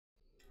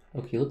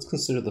Okay, let's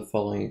consider the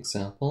following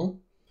example.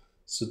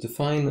 So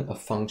define a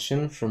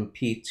function from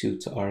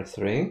P2 to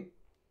R3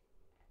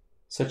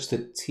 such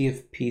that T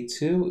of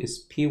P2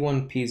 is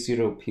P1,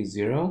 P0,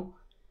 P0,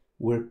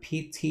 where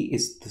Pt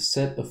is the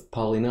set of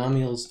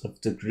polynomials of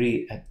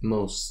degree at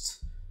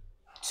most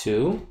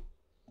 2.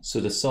 So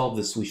to solve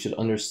this, we should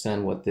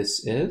understand what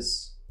this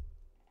is.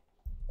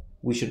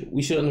 We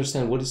should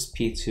understand what is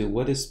P2,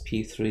 what is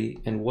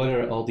P3, and what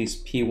are all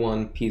these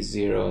P1,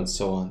 P0, and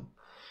so on.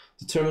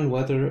 Determine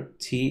whether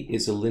T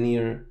is a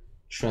linear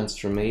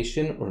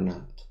transformation or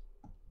not.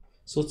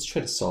 So let's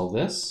try to solve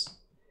this.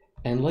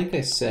 And like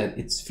I said,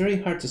 it's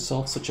very hard to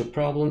solve such a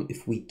problem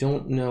if we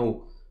don't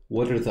know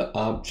what are the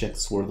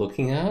objects we're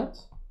looking at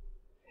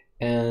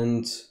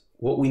and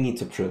what we need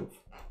to prove.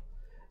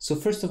 So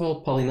first of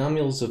all,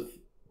 polynomials of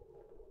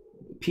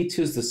P2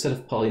 is the set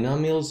of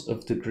polynomials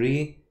of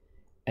degree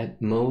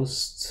at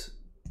most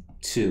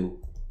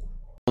 2.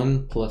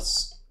 1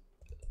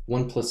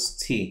 plus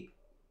t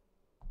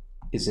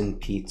is in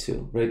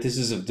P2, right? This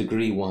is of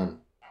degree 1.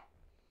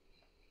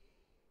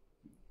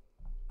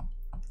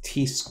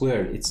 T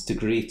squared, it's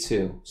degree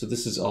 2. So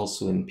this is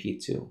also in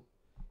P2.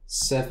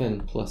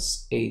 7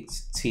 plus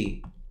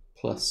 8t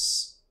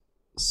plus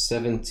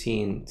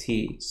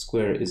 17t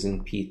squared is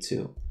in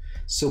P2.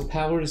 So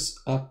powers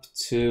up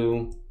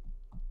to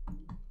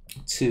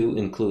 2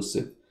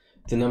 inclusive.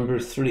 The number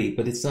 3,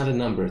 but it's not a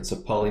number, it's a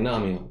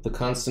polynomial. The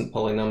constant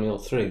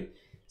polynomial 3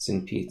 is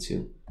in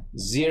P2.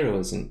 0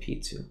 is in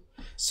P2.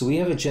 So we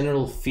have a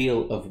general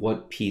feel of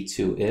what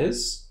P2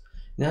 is.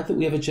 Now that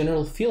we have a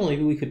general feel,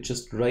 maybe we could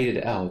just write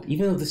it out.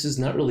 Even though this is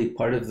not really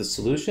part of the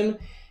solution,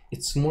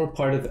 it's more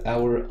part of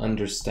our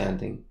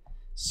understanding.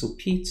 So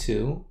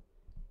P2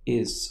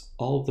 is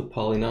all the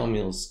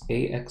polynomials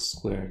ax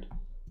squared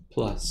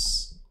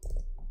plus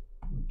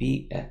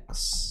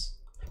bx,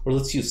 or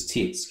let's use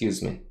t,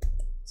 excuse me.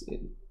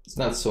 It's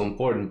not so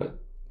important, but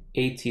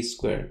at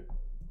squared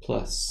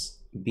plus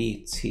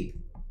bt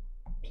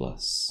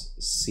plus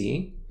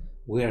c,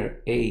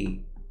 where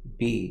a,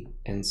 b,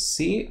 and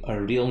c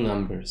are real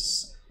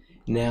numbers.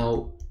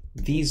 Now,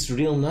 these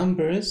real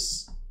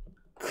numbers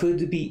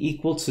could be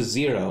equal to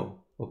 0,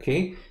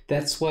 okay?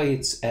 That's why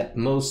it's at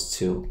most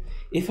 2.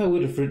 If I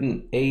would have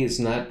written a is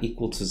not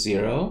equal to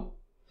 0,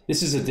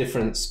 this is a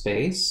different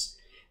space,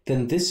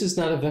 then this is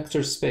not a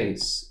vector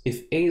space.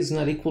 If a is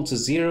not equal to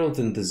 0,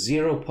 then the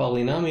 0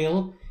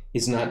 polynomial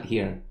is not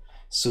here.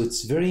 So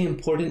it's very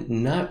important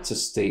not to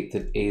state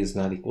that a is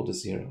not equal to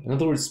 0. In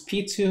other words,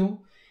 P2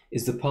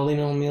 is the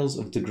polynomials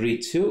of degree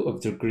 2,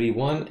 of degree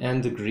 1,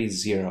 and degree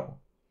 0.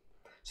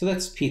 So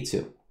that's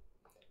P2.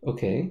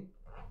 Okay.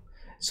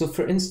 So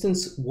for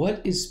instance,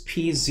 what is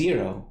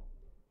P0?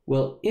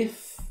 Well,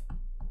 if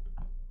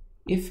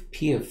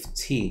P of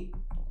t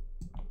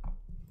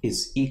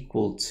is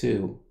equal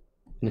to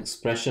an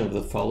expression of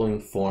the following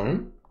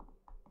form,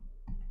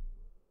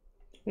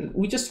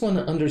 we just want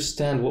to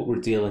understand what we're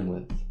dealing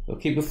with,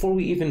 okay, before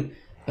we even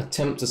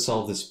attempt to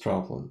solve this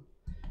problem.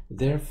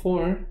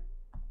 Therefore,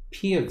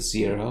 P of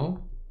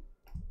 0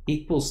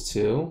 equals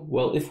to,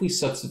 well, if we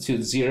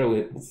substitute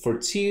 0 for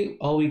t,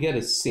 all we get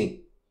is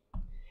c.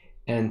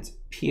 And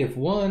P of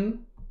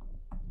 1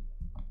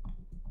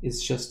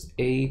 is just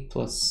a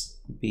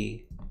plus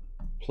b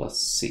plus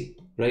c,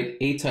 right?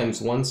 A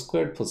times 1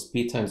 squared plus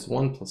b times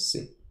 1 plus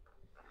c.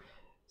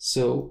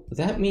 So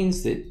that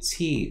means that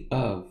T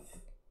of,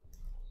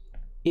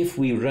 if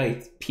we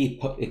write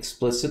P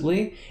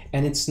explicitly,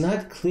 and it's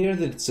not clear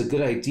that it's a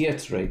good idea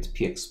to write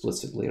P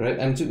explicitly, right?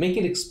 I'm to make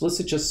it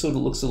explicit just so it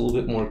looks a little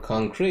bit more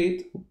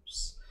concrete.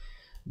 Oops.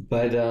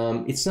 But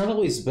it's not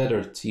always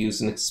better to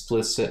use an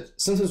explicit.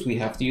 Sometimes we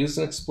have to use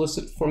an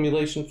explicit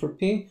formulation for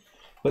P,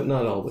 but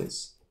not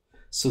always.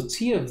 So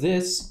T of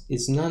this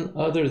is none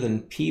other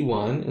than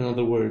P1, in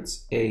other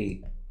words,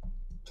 A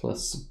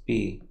plus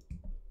B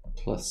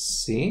plus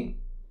C,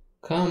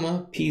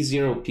 comma,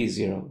 P0,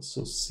 P0,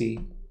 so C,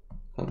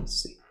 comma,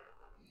 C.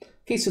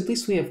 Okay, so at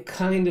least we have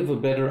kind of a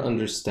better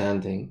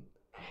understanding.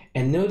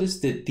 And notice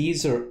that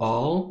these are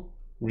all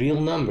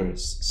real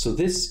numbers. So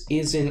this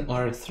is in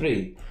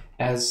R3,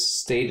 as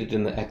stated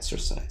in the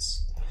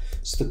exercise.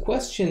 So the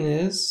question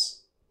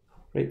is,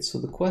 right, so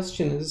the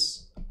question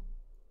is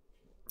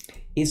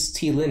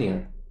T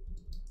linear?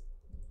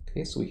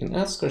 Okay, so we can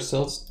ask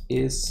ourselves,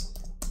 is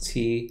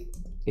T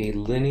a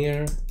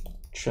linear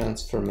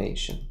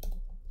transformation?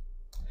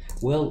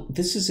 Well,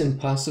 this is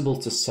impossible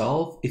to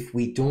solve if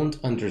we don't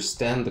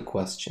understand the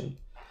question.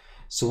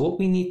 So what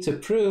we need to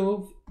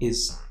prove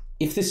is,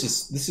 if this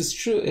is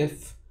true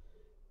if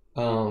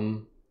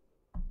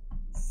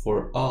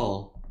for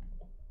all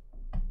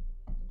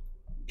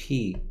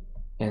P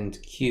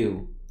and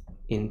Q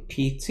in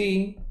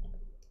PT,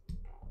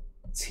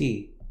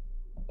 T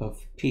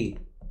of P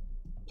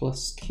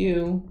plus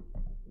Q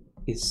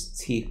is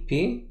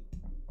TP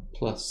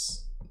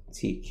plus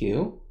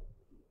TQ,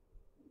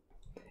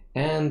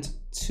 and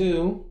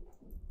 2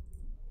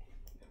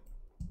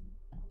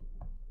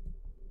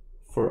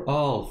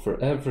 for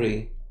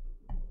every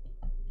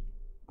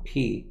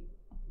P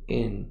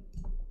in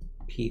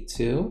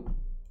P2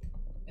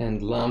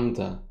 and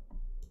lambda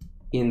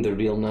in the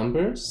real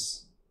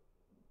numbers,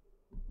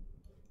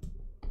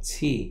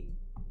 t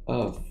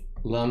of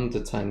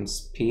lambda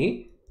times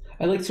p.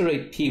 I like to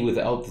write p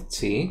without the t,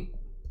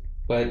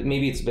 but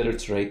maybe it's better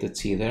to write the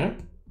t there,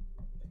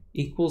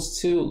 equals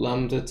to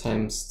lambda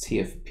times t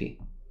of p.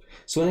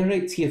 So when I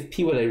write t of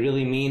p, what I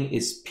really mean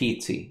is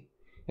pt.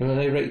 And when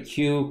I write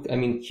q, I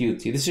mean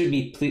qt. This should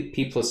be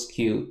p plus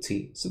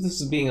qt. So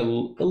this is being a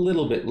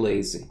little bit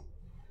lazy.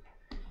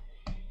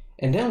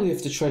 And now we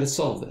have to try to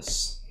solve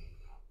this.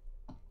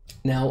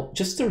 Now,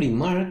 just a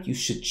remark, you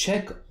should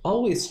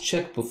always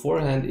check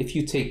beforehand if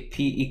you take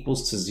p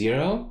equals to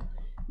 0,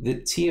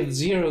 that t of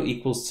 0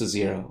 equals to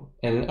 0.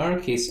 And in our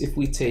case, if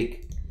we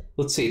take,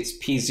 let's say it's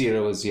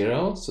p0 is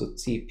 0, so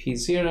t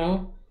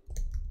p0.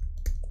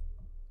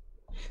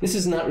 This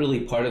is not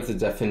really part of the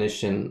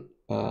definition.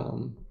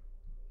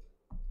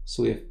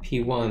 So we have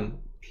p1,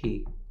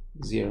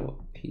 p0,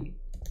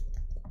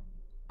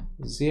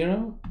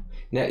 p0.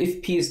 Now,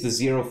 if p is the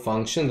 0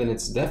 function, then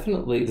it's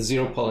definitely the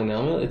 0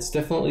 polynomial. It's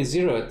definitely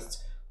 0.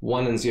 It's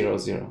 1 and 0,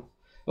 0.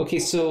 Okay,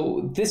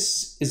 so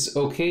this is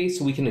okay,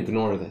 so we can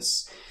ignore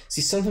this.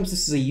 See, sometimes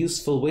this is a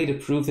useful way to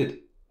prove that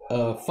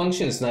a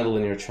function is not a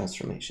linear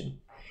transformation.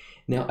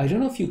 Now, I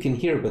don't know if you can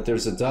hear, but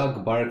there's a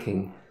dog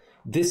barking.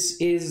 This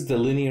is the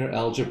linear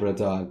algebra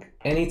dog.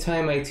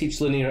 Anytime I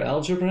teach linear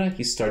algebra,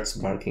 he starts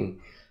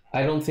barking.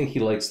 I don't think he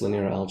likes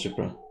linear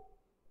algebra.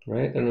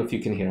 Right? I don't know if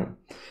you can hear him.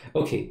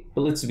 Okay,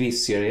 but let's be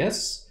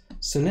serious.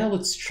 So now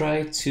let's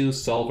try to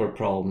solve our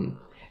problem.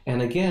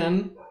 And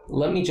again,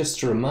 let me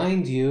just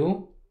remind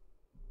you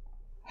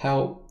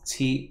how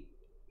t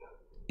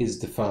is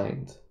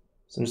defined.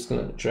 So I'm just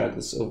going to drag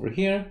this over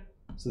here.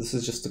 So this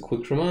is just a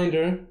quick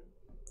reminder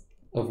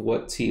of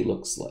what t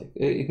looks like.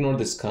 Ignore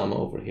this comma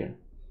over here.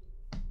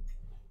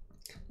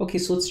 Okay,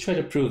 so let's try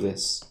to prove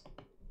this.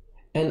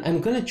 And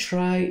I'm going to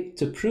try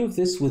to prove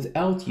this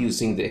without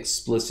using the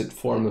explicit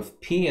form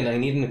of p, and I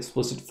need an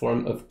explicit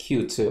form of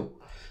q too.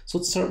 So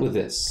let's start with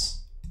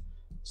this.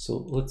 So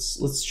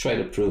let's try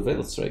to prove it.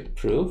 Let's write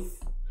proof.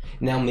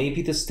 Now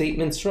maybe the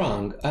statement's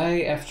wrong.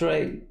 After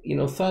I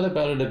thought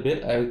about it a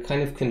bit, I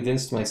kind of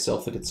convinced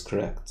myself that it's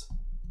correct.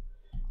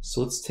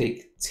 So let's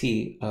take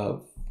t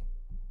of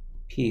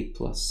p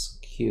plus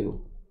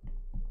q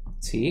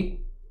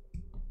t.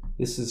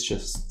 This is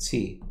just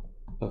t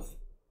of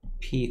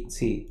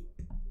pt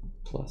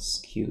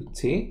plus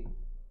qt.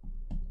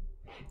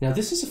 Now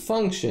this is a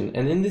function,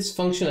 and in this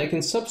function I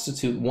can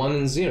substitute 1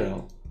 and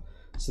 0.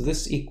 So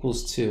this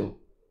equals to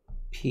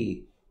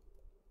p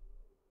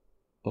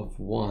of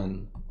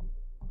 1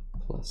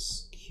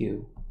 plus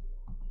q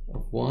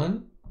of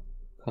 1,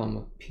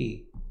 comma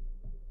p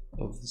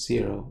of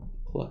 0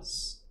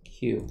 plus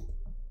q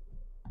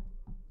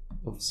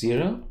of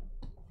 0.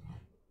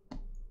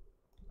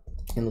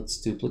 And let's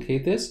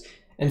duplicate this.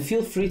 And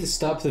feel free to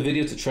stop the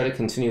video to try to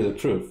continue the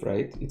proof,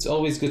 right? It's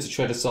always good to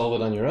try to solve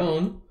it on your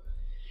own.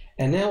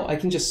 And now I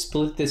can just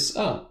split this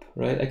up,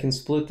 right? I can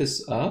split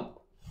this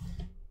up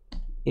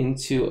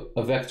into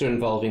a vector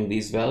involving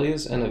these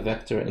values and a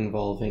vector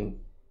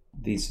involving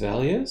these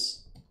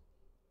values.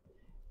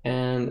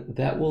 And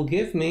that will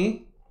give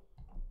me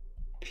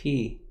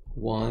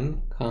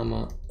p1,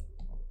 comma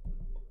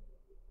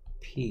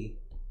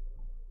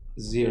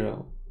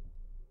p0,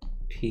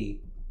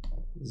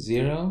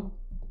 p0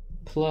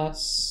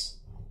 plus,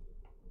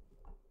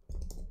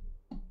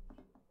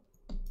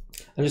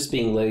 I'm just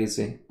being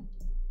lazy,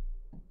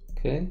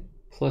 okay,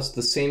 plus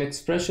the same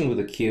expression with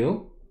a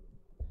q,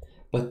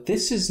 but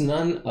this is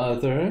none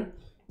other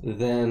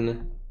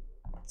than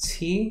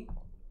t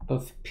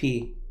of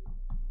p,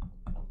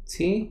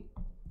 t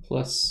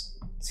plus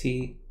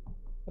t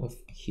of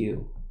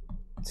q,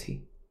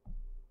 t.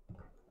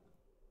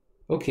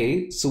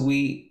 Okay, so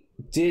we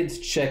did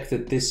check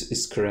that this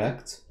is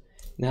correct.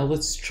 Now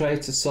let's try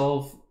to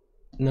solve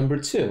number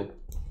 2,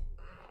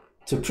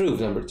 to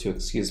prove number 2,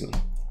 excuse me.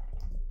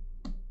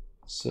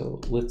 So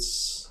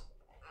let's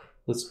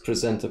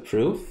present a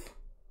proof.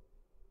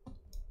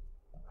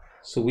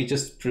 So we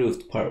just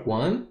proved part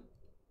 1.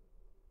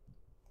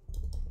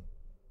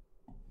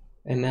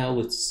 And now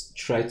let's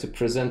try to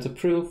present a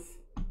proof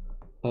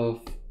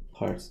of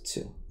part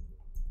 2.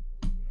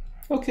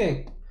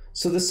 Okay,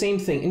 so the same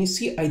thing. And you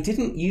see, I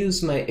didn't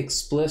use my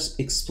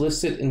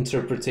explicit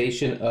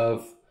interpretation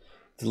of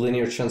the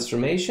linear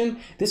transformation.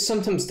 This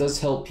sometimes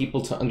does help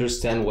people to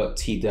understand what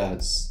t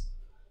does,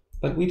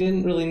 but we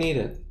didn't really need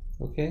it,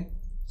 okay?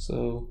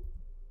 So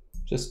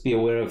just be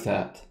aware of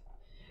that.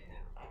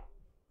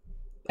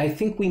 I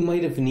think we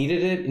might have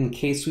needed it in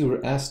case we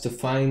were asked to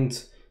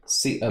find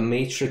a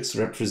matrix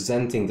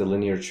representing the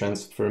linear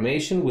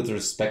transformation with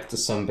respect to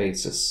some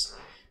basis,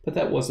 but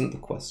that wasn't the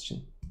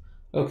question.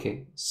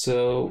 Okay,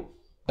 so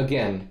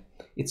again,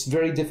 it's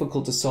very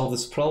difficult to solve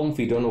this problem if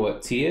we don't know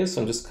what t is,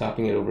 so I'm just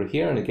copying it over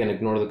here, and again,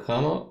 ignore the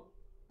comma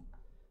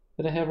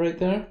that I have right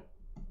there.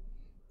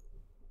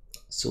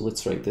 So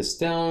let's write this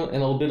down,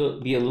 and I'll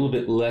be a little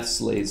bit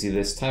less lazy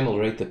this time. I'll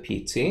write the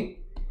pt.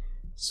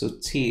 So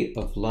t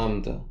of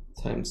lambda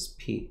times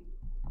p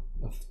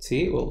of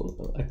t.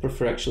 Well, I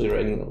prefer actually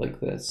writing it like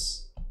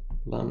this.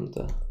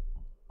 Lambda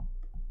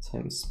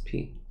times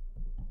p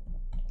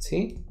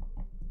t.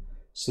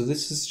 So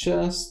this is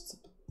just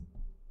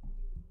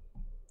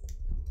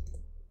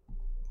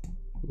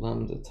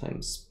lambda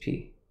times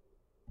p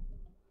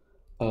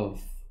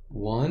of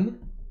 1,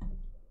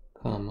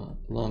 comma,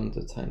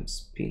 lambda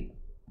times p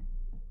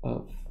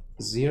of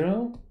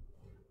 0,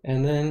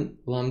 and then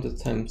lambda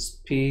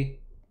times p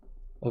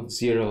of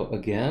 0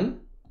 again.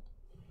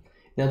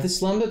 Now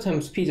this lambda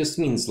times p just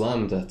means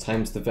lambda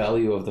times the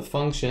value of the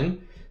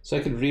function. So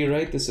I could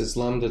rewrite this as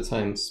lambda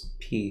times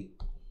p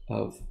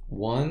of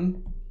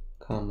 1,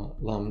 comma,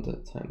 lambda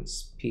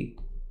times p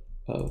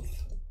of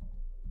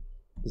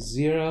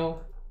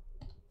 0,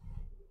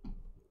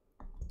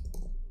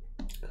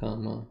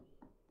 comma,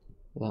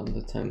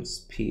 lambda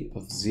times p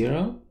of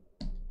 0.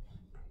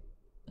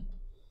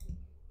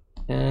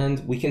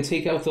 And we can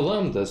take out the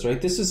lambdas,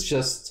 right? This is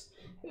just,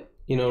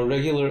 you know,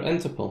 regular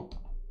entiple,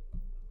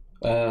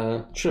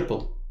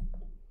 triple.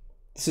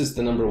 This is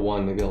the number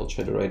 1. Maybe I'll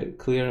try to write it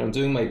clear. I'm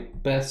doing my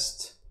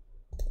best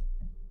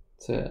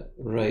to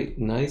write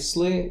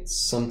nicely. It's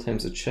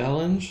sometimes a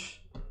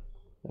challenge.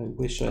 I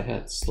wish I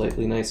had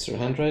slightly nicer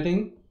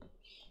handwriting,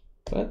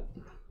 but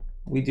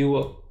we do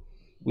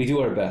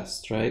our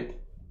best, right?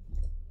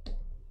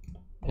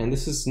 And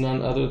this is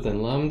none other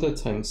than lambda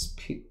times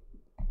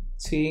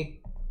pt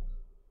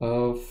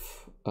of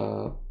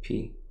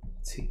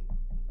pt.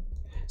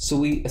 So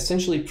we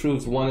essentially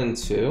proved 1 and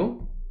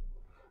 2.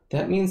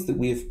 That means that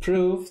we have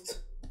proved,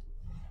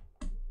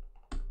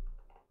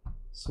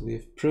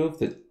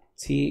 that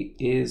t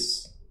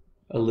is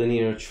a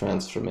linear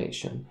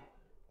transformation.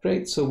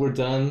 Great, so we're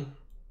done.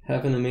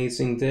 Have an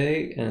amazing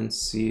day and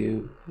see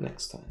you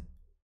next time.